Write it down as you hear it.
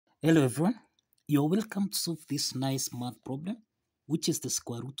Hello everyone, you're welcome to solve this nice math problem, which is the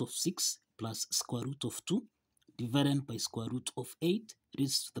square root of 6 plus square root of 2 divided by square root of 8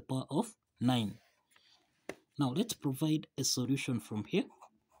 raised to the power of 9. Now let's provide a solution from here.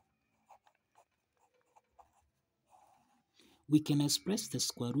 We can express the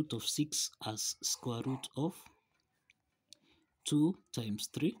square root of 6 as square root of 2 times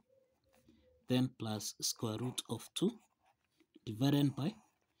 3, then plus square root of 2 divided by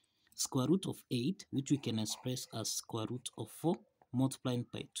square root of 8, which we can express as square root of 4 multiplied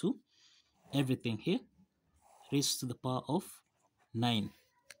by 2, everything here raised to the power of 9.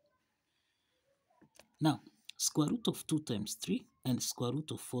 Now, square root of 2 times 3 and square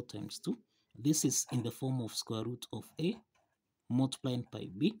root of 4 times 2, this is in the form of square root of a multiplied by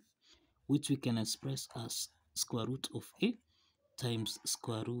b, which we can express as square root of a times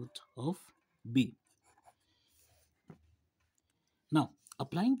square root of b. Now,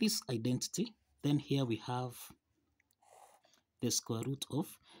 applying this identity, then here we have the square root of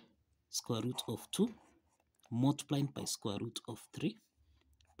 2 multiplied by square root of 3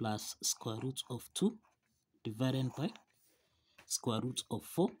 plus square root of 2 divided by square root of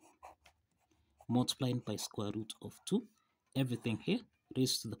 4 multiplied by square root of 2, everything here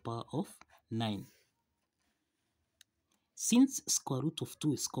raised to the power of 9. Since square root of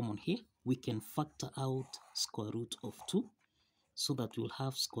 2 is common here, we can factor out square root of 2 so that we'll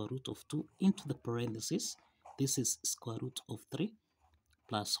have square root of 2 into the parentheses. This is square root of 3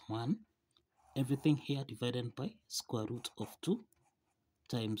 plus 1, everything here divided by square root of 2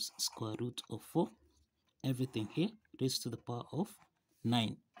 times square root of 4, everything here raised to the power of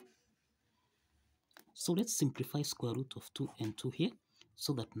 9. So let's simplify square root of 2 and 2 here,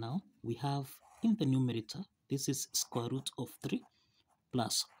 so that now we have in the numerator, this is square root of 3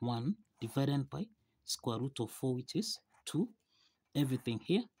 plus 1 divided by square root of 4, which is 2, everything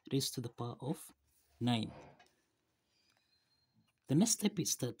here raised to the power of 9. The next step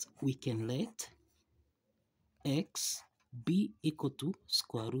is that we can let x be equal to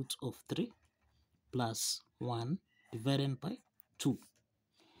square root of 3 plus 1 divided by 2.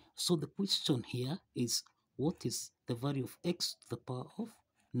 So the question here is, what is the value of x to the power of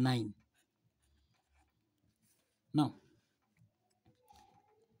 9? Now,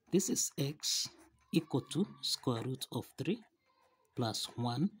 this is x equal to square root of 3 plus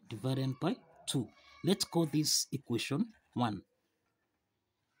 1 divided by 2. Let's call this equation 1.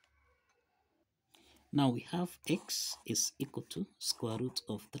 Now we have x is equal to square root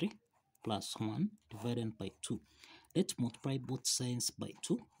of 3 plus 1 divided by 2. Let's multiply both sides by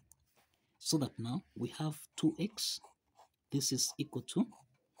 2. So that now we have 2x. This is equal to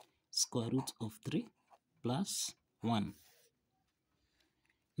square root of 3 plus 1.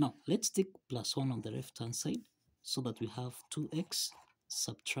 Now let's take plus 1 on the left hand side so that we have 2x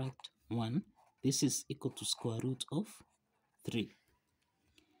subtract 1. This is equal to square root of 3.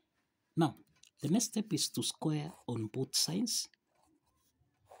 Now the next step is to square on both sides,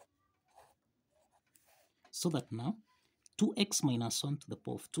 so that now 2x minus 1 to the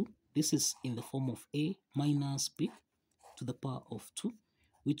power of 2, this is in the form of a minus b to the power of 2,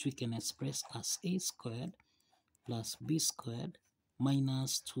 which we can express as a squared plus b squared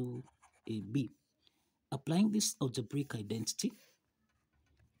minus 2ab. Applying this algebraic identity,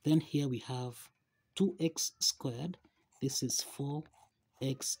 then here we have 2x squared, this is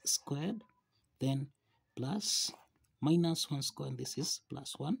 4x squared, then plus minus 1 squared, this is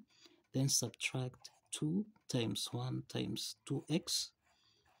plus 1, then subtract 2 times 1 times 2x.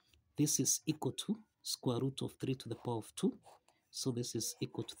 This is equal to square root of 3 to the power of 2. So this is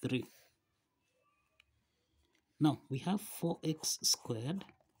equal to 3. Now we have 4x squared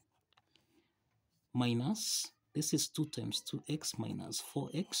minus, this is 2 times 2x minus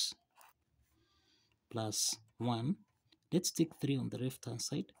 4x plus 1. Let's take 3 on the left hand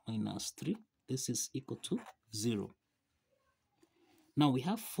side, minus 3. This is equal to 0. Now we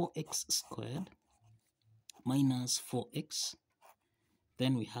have 4x squared minus 4x.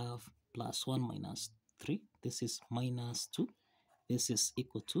 Then we have plus 1 minus 3. This is minus 2. This is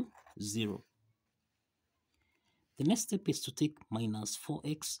equal to 0. The next step is to take minus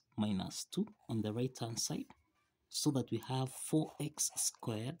 4x minus 2 on the right hand side, so that we have 4x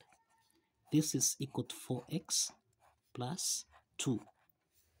squared. This is equal to 4x plus 2.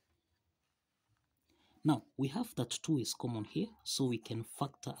 Now we have that 2 is common here, so we can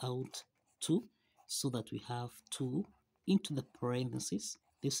factor out 2, so that we have 2 into the parentheses.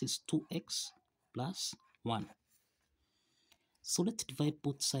 This is 2x plus 1. So let's divide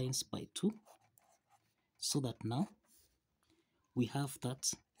both sides by 2, so that now we have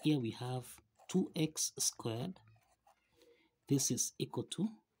that here we have 2x squared. This is equal to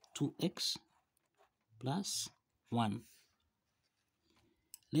 2x plus 1.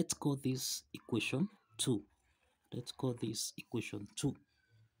 Let's call this equation 2. Let's call this equation 2.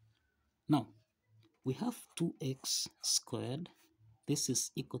 Now, we have 2x squared. This is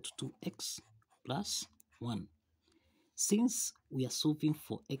equal to 2x plus 1. Since we are solving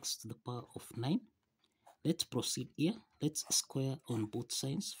for x to the power of 9, let's proceed here. Let's square on both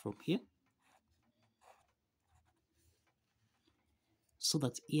sides from here. So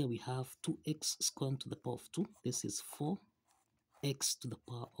that here we have 2x squared to the power of 2. This is 4x to the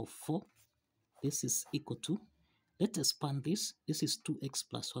power of 4. This is equal to, let's expand this. This is 2x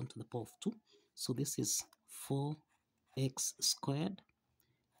plus 1 to the power of 2. So this is 4x squared.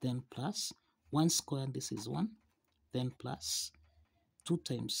 Then plus 1 squared, this is 1. Then plus 2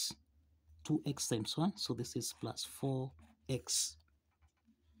 times 2x times 1. So this is plus 4x.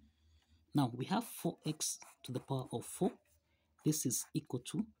 Now we have 4x to the power of 4. This is equal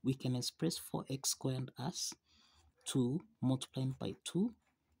to, we can express 4x squared as 2 multiplied by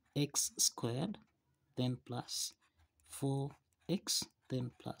 2x squared, then plus 4x, then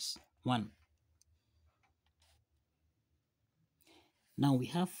plus 1. Now we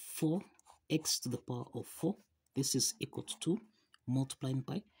have 4x to the power of 4. This is equal to 2 multiplied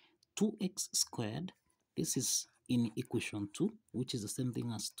by 2x squared. This is in equation 2, which is the same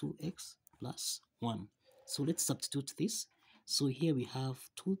thing as 2x plus 1. So let's substitute this. So here we have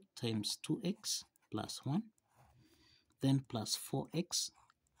 2 times 2x plus 1, then plus 4x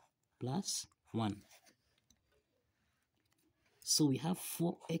plus 1. So we have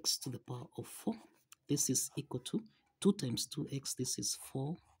 4x to the power of 4. This is equal to 2 times 2x, this is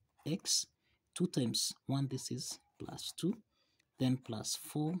 4x. 2 times 1, this is plus 2, then plus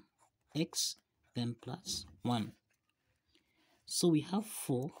 4x, then plus 1. So we have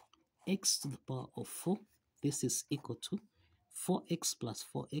 4x to the power of 4. This is equal to 4x plus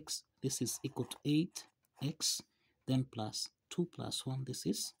 4x, this is equal to 8x, then plus 2 plus 1, this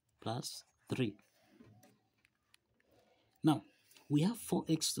is plus 3. Now, we have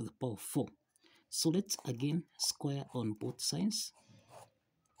 4x to the power of 4. So let's again square on both sides.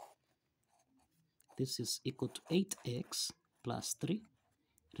 This is equal to 8x plus 3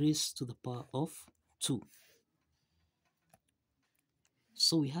 raised to the power of 2.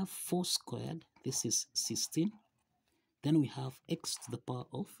 So we have 4 squared, this is 16. Then we have x to the power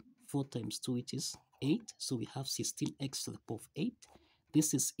of 4 times 2, which is 8. So we have 16x to the power of 8.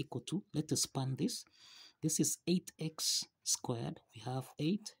 This is equal to, let us expand this. This is 8x squared. We have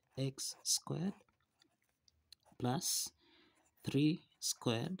 8x squared plus 3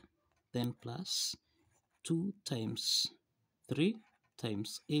 squared, then plus 2 times 3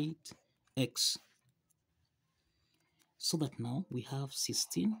 times 8x. So that now we have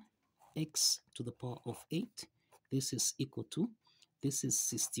 16x to the power of 8. This is equal to, this is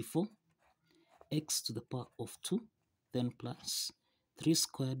 64x to the power of 2, then plus 3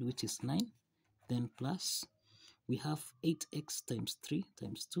 squared, which is 9, then plus, we have 8x times 3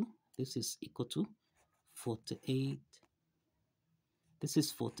 times 2. This is equal to 48. This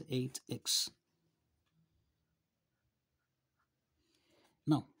is 48x.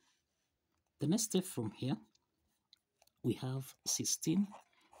 Now, the next step from here, we have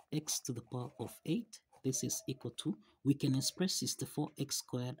 16x to the power of 8. This is equal to, we can express 64x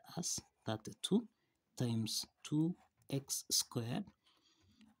squared as 32 times 2x squared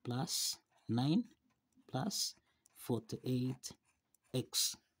plus 9 plus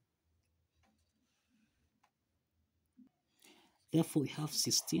 48x. Therefore, we have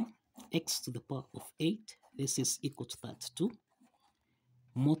 16x to the power of 8. This is equal to 32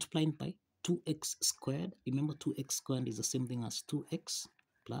 multiplied by 2x squared. Remember, 2x squared is the same thing as 2x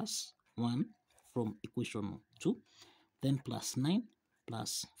plus 1 from equation 2. Then plus 9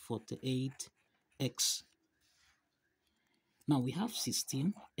 plus 48x. Now we have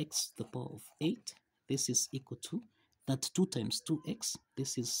 16x to the power of 8. This is equal to that 2 times 2x.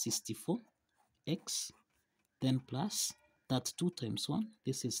 This is 64x. Then plus that 2 times 1.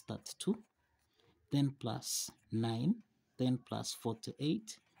 This is 32. Then plus 9. Then plus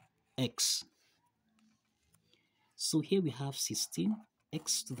 48x. So here we have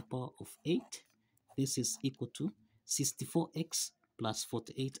 16x to the power of 8. This is equal to 64x plus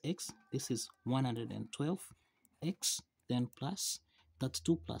 48x. This is 112x. Then plus that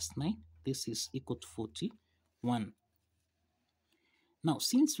 2 plus 9. This is equal to 41. Now,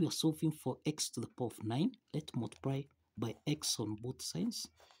 since we are solving for x to the power of 9, let's multiply by x on both sides.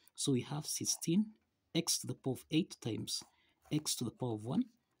 So we have 16x to the power of 8 times x to the power of 1.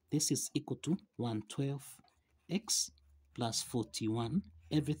 This is equal to 112x plus 41.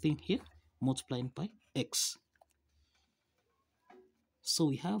 Everything here multiplied by x. So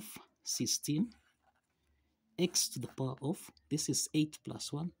we have 16 x to the power of, this is 8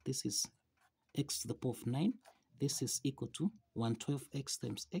 plus 1, this is x to the power of 9, this is equal to 112x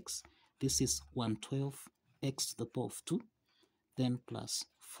times x, this is 112x to the power of 2, then plus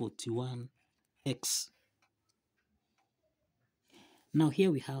 41x. Now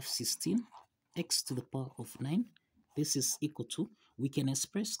here we have 16 x to the power of 9, this is equal to, we can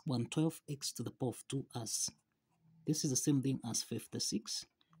express 112x to the power of 2 as, this is the same thing as 56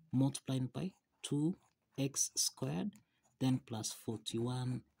 multiplied by 2x squared, then plus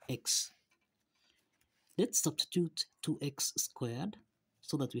 41x. Let's substitute 2x squared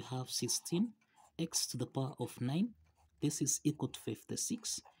so that we have 16x to the power of 9, this is equal to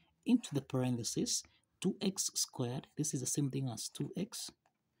 56, into the parentheses, 2x squared, this is the same thing as 2x,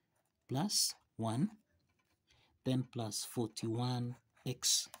 plus 1, then plus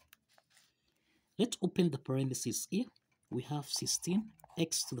 41x. Let's open the parentheses here. We have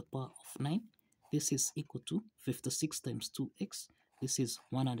 16x to the power of 9. This is equal to 56 times 2x. This is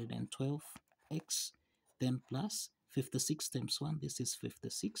 112x. Then plus 56 times 1. This is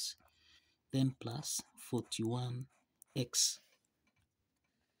 56. Then plus 41x.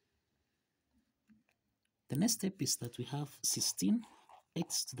 The next step is that we have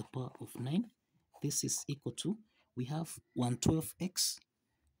 16x to the power of 9. This is equal to, we have 112x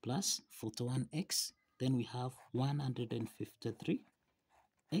plus 41x, then we have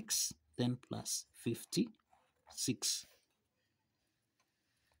 153x, then plus 56.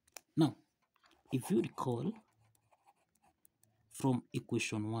 Now, if you recall from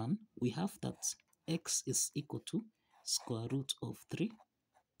equation 1, we have that x is equal to square root of 3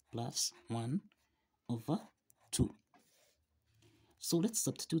 plus 1 over 2. So let's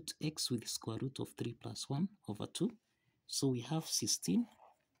substitute x with the square root of 3 plus 1 over 2. So we have 16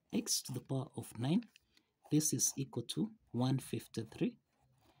 x to the power of 9, this is equal to 153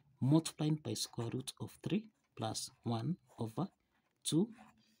 multiplied by square root of 3 plus 1 over 2,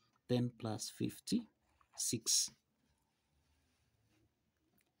 then plus 56.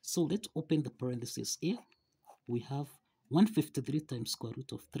 So let's open the parentheses here. We have 153 times square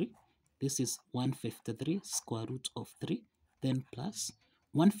root of 3, this is 153 square root of 3, then plus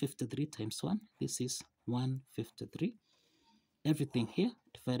 153 times 1, this is 153. Everything here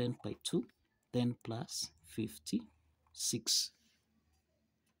divided by 2, then plus 56.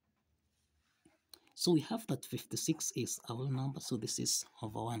 So we have that 56 is our number, so this is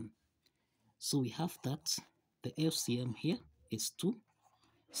over 1. So we have that the LCM here is 2,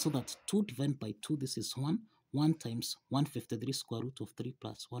 so that 2 divided by 2, this is 1. 1 times 153 square root of 3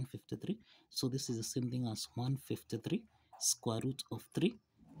 plus 153. So this is the same thing as 153 square root of 3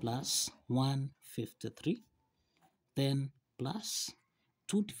 plus 153. Then plus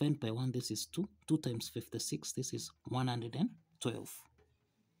 2 divided by 1, this is 2. 2 times 56, this is 112.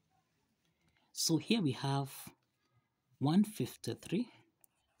 So here we have 153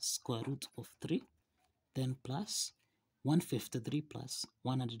 square root of 3, then plus 153 plus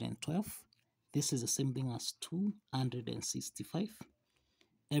 112. This is the same thing as 265.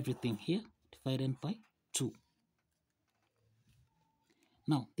 Everything here divided by 2.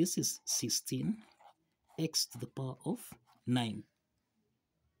 Now this is 16 x to the power of 9.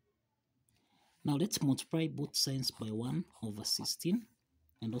 Now let's multiply both sides by 1 over 16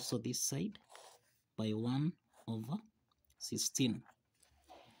 and also this side by 1 over 16.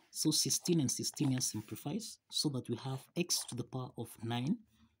 So 16 and 16 here simplifies so that we have x to the power of 9.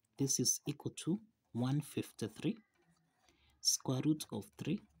 This is equal to 153 square root of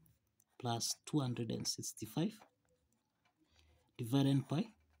 3 plus 265 divided by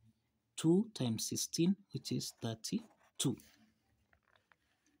 2 times 16, which is 32.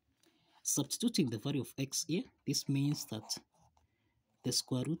 Substituting the value of x here, this means that the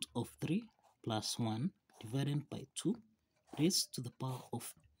square root of 3 plus 1 divided by 2 raised to the power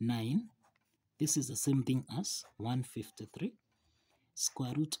of 9. This is the same thing as 153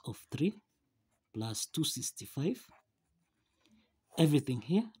 square root of 3 plus 265. Everything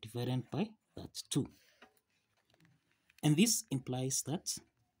here divided by that 2. And this implies that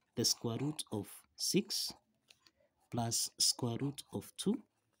the square root of 6 plus square root of 2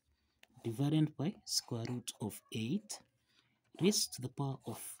 divided by square root of 8 raised to the power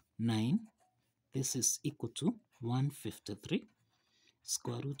of 9. This is equal to 153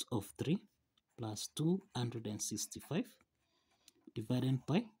 square root of 3 plus 265 divided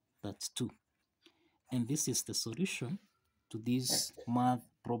by that 2. And this is the solution to this math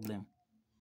problem.